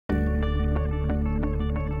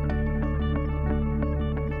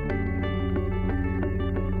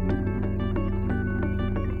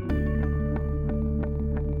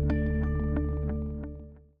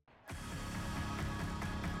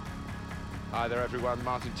Hi there everyone,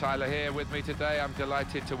 Martin Tyler here with me today. I'm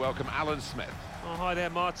delighted to welcome Alan Smith. Oh, hi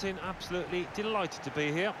there, Martin. Absolutely delighted to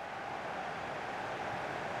be here.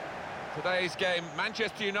 Today's game,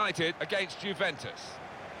 Manchester United against Juventus.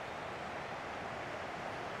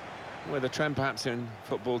 With a trend perhaps in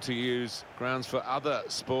football to use grounds for other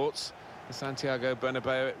sports, the Santiago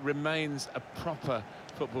Bernabeu remains a proper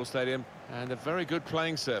football stadium and a very good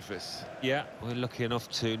playing surface. Yeah, we're lucky enough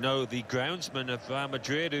to know the groundsman of Real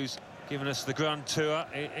Madrid who's given us the grand tour.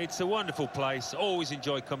 It's a wonderful place. Always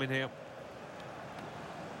enjoy coming here.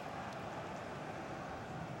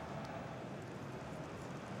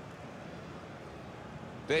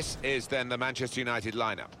 This is then the Manchester United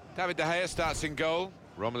lineup. David De Gea starts in goal.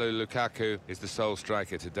 Romelu Lukaku is the sole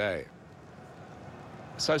striker today.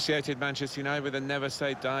 Associated Manchester United with a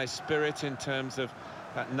never-say-die spirit in terms of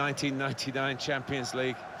that 1999 Champions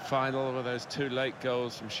League final with those two late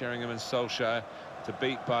goals from Sheringham and Solskjaer to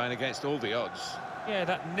beat Bayern against all the odds. Yeah,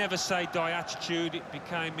 that never-say-die attitude, it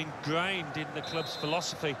became ingrained in the club's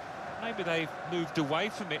philosophy. Maybe they've moved away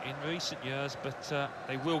from it in recent years, but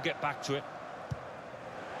they will get back to it.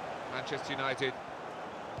 Manchester United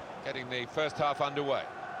getting the first half underway.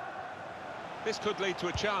 This could lead to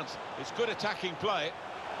a chance. It's good attacking play.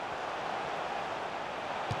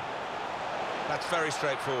 That's very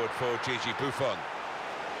straightforward for Gigi Buffon.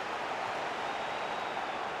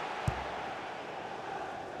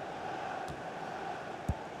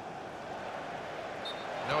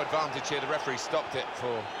 No advantage here. The referee stopped it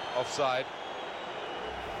for offside.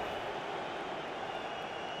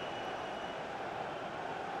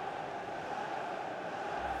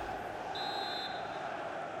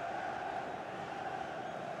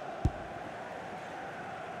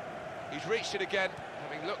 He's reached it again,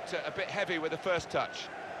 having looked a bit heavy with the first touch.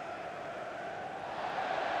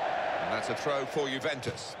 And that's a throw for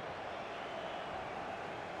Juventus.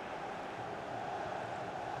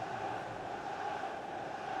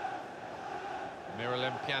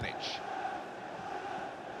 Miralem Pjanic.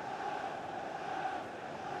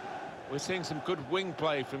 We're seeing some good wing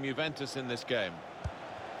play from Juventus in this game.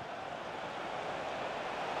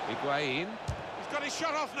 Higuain. He's got his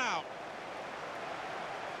shot off now.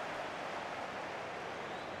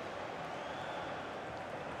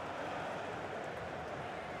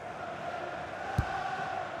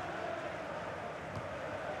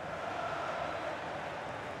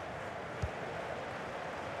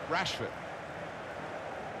 Rashford.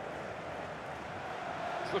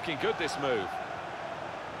 It's looking good, this move.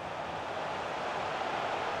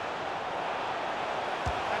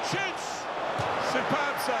 And shoots!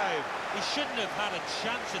 Superb save. He shouldn't have had a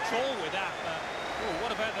chance at all with that. Oh,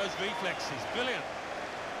 what about those reflexes? Brilliant.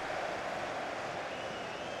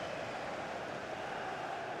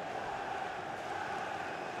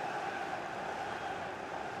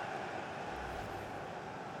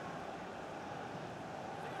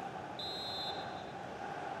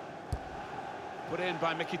 Put in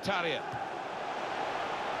by Mkhitaryan.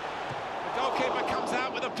 The goalkeeper comes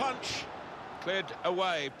out with a punch. Cleared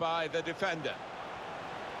away by the defender.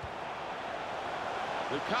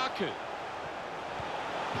 Lukaku.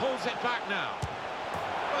 Pulls it back now.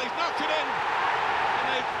 Well, he's knocked it in. And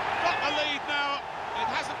they've got the lead now.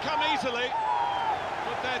 It hasn't come easily.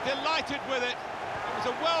 But they're delighted with it. It was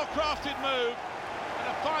a well-crafted move. And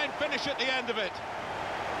a fine finish at the end of it.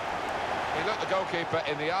 He looked the goalkeeper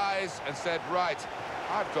in the eyes and said, right,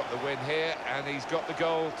 I've got the win here, and he's got the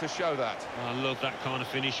goal to show that. I love that kind of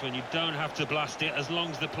finish when you don't have to blast it as long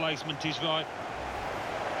as the placement is right.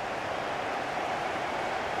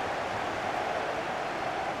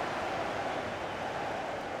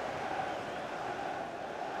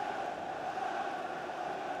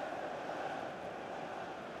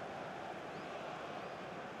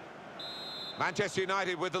 Manchester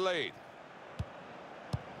United with the lead.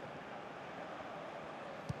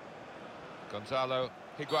 Gonzalo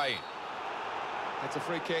Higuain. It's a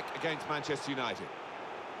free kick against Manchester United.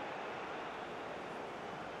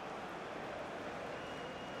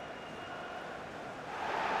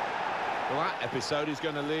 Well, that episode is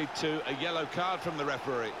going to lead to a yellow card from the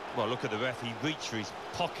referee. Well, look at the ref. He reached for his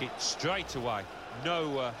pocket straight away.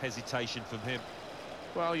 No hesitation from him.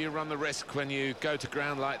 Well, you run the risk when you go to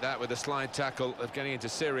ground like that with a slide tackle of getting into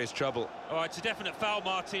serious trouble. All right, it's a definite foul,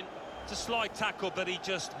 Martin. It's a slide tackle, but he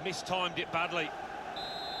just mistimed it badly.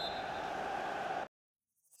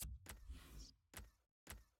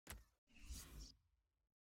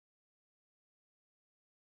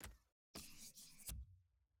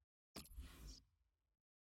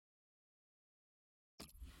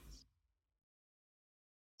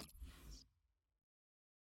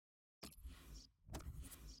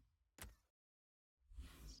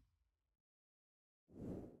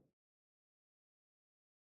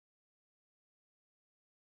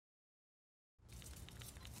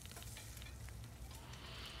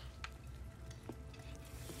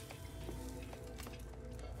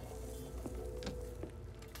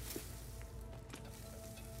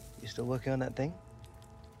 still working on that thing?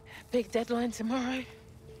 Big deadline tomorrow.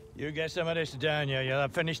 You get some of this down here, you'll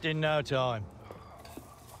have finished in no time.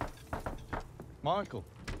 Michael.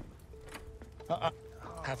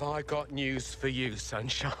 Have I got news for you,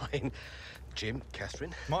 sunshine? Jim,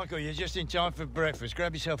 Catherine? Michael, you're just in time for breakfast.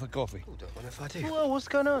 Grab yourself a coffee. Oh, don't mind if I do. Whoa, what's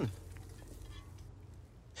going on?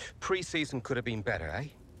 Pre-season could have been better, eh?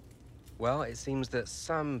 Well, it seems that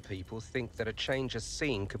some people think that a change of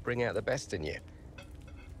scene could bring out the best in you.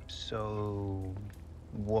 So,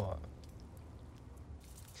 what?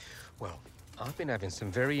 Well, I've been having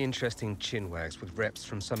some very interesting chinwags with reps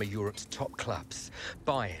from some of Europe's top clubs.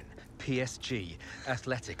 Bayern, PSG,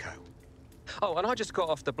 Atletico. Oh, and I just got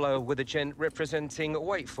off the blow with a gent representing,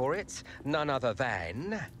 wait for it, none other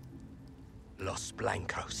than... Los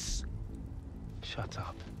Blancos. Shut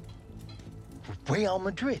up. Real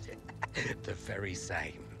Madrid? The very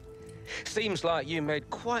same. Seems like you made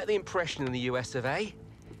quite the impression in the US of A.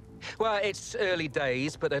 Well, it's early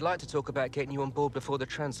days, but they'd like to talk about getting you on board before the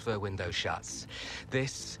transfer window shuts.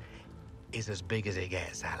 This is as big as it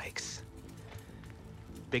gets, Alex.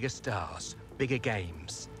 Bigger stars, bigger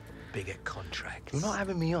games, bigger contracts. You're not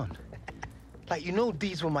having me on. Like, you know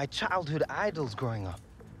these were my childhood idols growing up.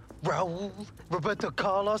 Raul, Roberto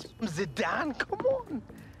Carlos, Zidane, come on.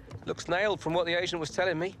 Looks nailed from what the agent was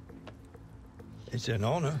telling me. It's an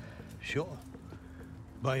honor, sure.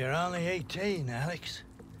 But you're only 18, Alex.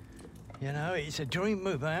 You know, it's a dream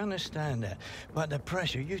move, I understand that. But the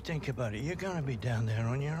pressure, you think about it, you're gonna be down there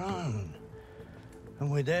on your own.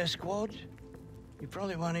 And with their squad, you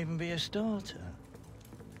probably won't even be a starter.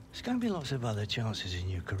 There's gonna be lots of other chances in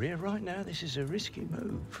your career. Right now, this is a risky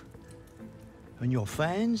move. And your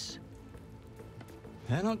fans,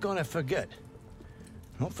 they're not gonna forget.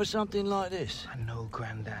 Not for something like this. I know,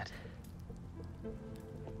 Grandad.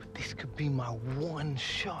 But this could be my one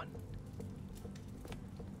shot.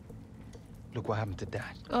 Look what happened to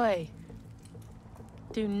Dad. Oi.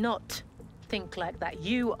 Do not think like that.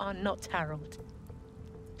 You are not Harold.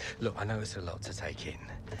 Look, I know it's a lot to take in,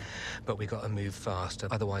 but we got to move fast,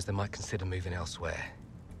 otherwise they might consider moving elsewhere.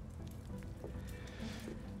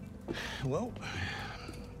 Well,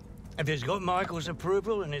 if it's got Michael's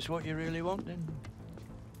approval and it's what you really want, then...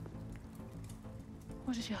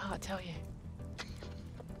 What does your heart tell you?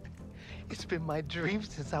 It's been my dream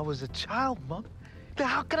since I was a child, Mum.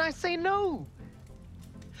 How can I say no?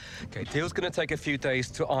 Okay, deal's gonna take a few days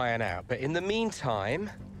to iron out, but in the meantime,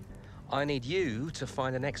 I need you to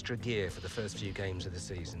find an extra gear for the first few games of the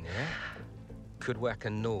season, yeah? Could whack a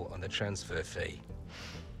naught on the transfer fee.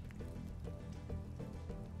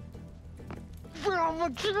 Real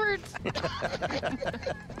Madrid!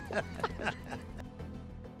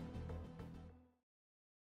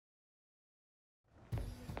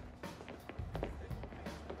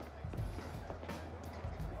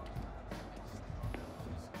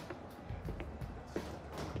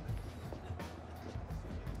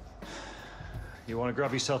 You want to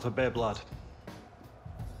grab yourself a bib, lad?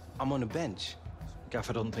 I'm on the bench.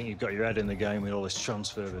 Gaffer doesn't think you've got your head in the game with all this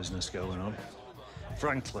transfer business going on.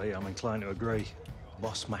 Frankly, I'm inclined to agree.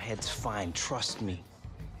 Boss, my head's fine, trust me.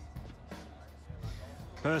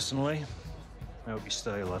 Personally, I hope you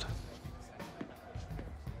stay, lad.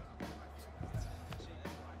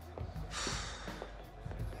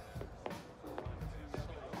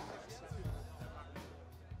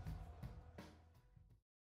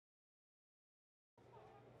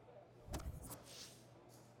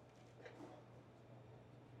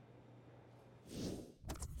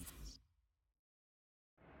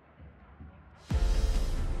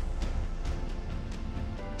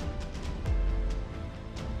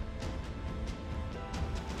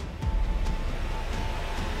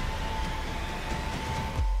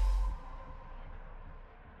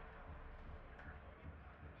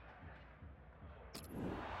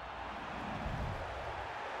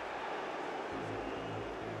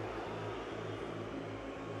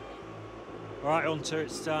 All right, Hunter,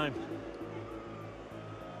 it's time.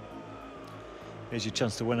 Here's your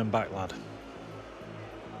chance to win them back, lad.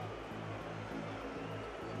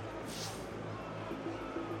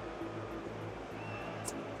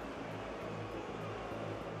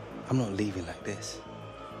 I'm not leaving like this.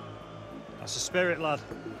 That's the spirit, lad.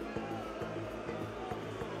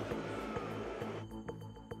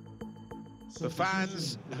 The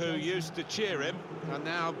fans who used to cheer him are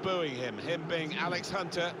now booing him. Him being Alex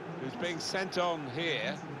Hunter, who's being sent on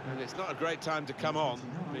here. And it's not a great time to come on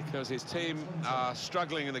because his team are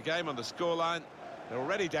struggling in the game on the scoreline. They're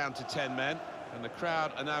already down to 10 men. And the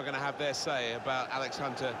crowd are now going to have their say about Alex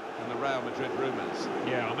Hunter and the Real Madrid rumours.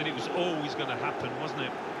 Yeah, I mean, it was always going to happen, wasn't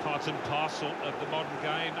it? Part and parcel of the modern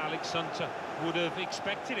game. Alex Hunter would have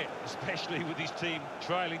expected it, especially with his team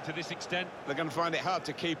trailing to this extent. They're going to find it hard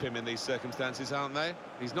to keep him in these circumstances, aren't they?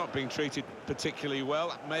 He's not being treated particularly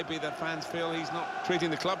well. Maybe the fans feel he's not treating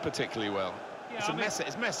the club particularly well. Yeah,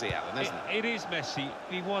 It's messy, Alan, isn't it? It is messy.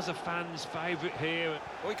 He was a fan's favourite here.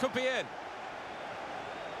 Well, he could be in.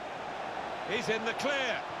 He's in the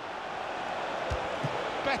clear.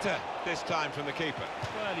 Better this time from the keeper.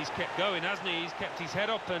 Well, he's kept going, hasn't he? He's kept his head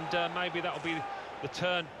up, and maybe that'll be the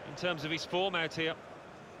turn in terms of his form out here.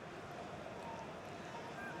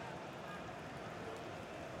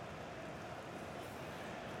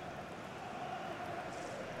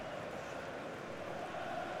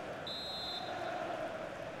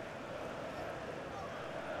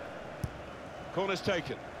 Corner's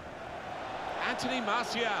taken. Anthony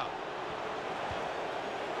Martial.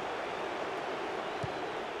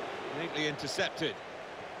 Neatly intercepted.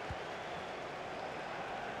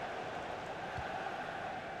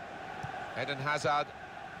 Eden Hazard.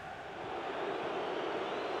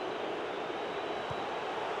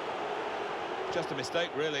 Just a mistake,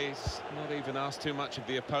 really. He's not even asked too much of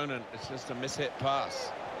the opponent. It's just a mishit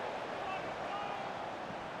pass.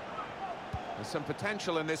 There's some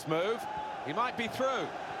potential in this move. He might be through.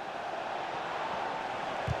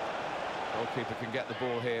 Goalkeeper can get the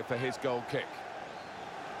ball here for his goal kick.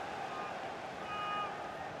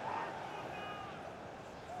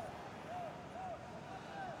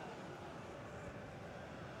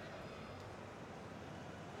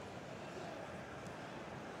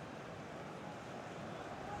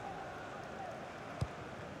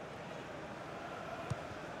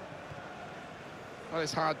 Well,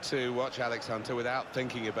 it's hard to watch Alex Hunter without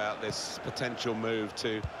thinking about this potential move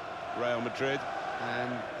to Real Madrid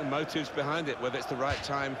and the motives behind it, whether it's the right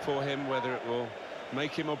time for him, whether it will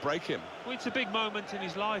make him or break him. Well, it's a big moment in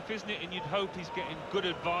his life, isn't it? And you'd hope he's getting good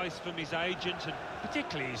advice from his agent and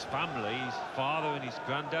particularly his family, his father and his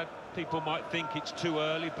granddad. People might think it's too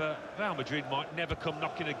early, but Real Madrid might never come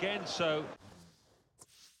knocking again, so...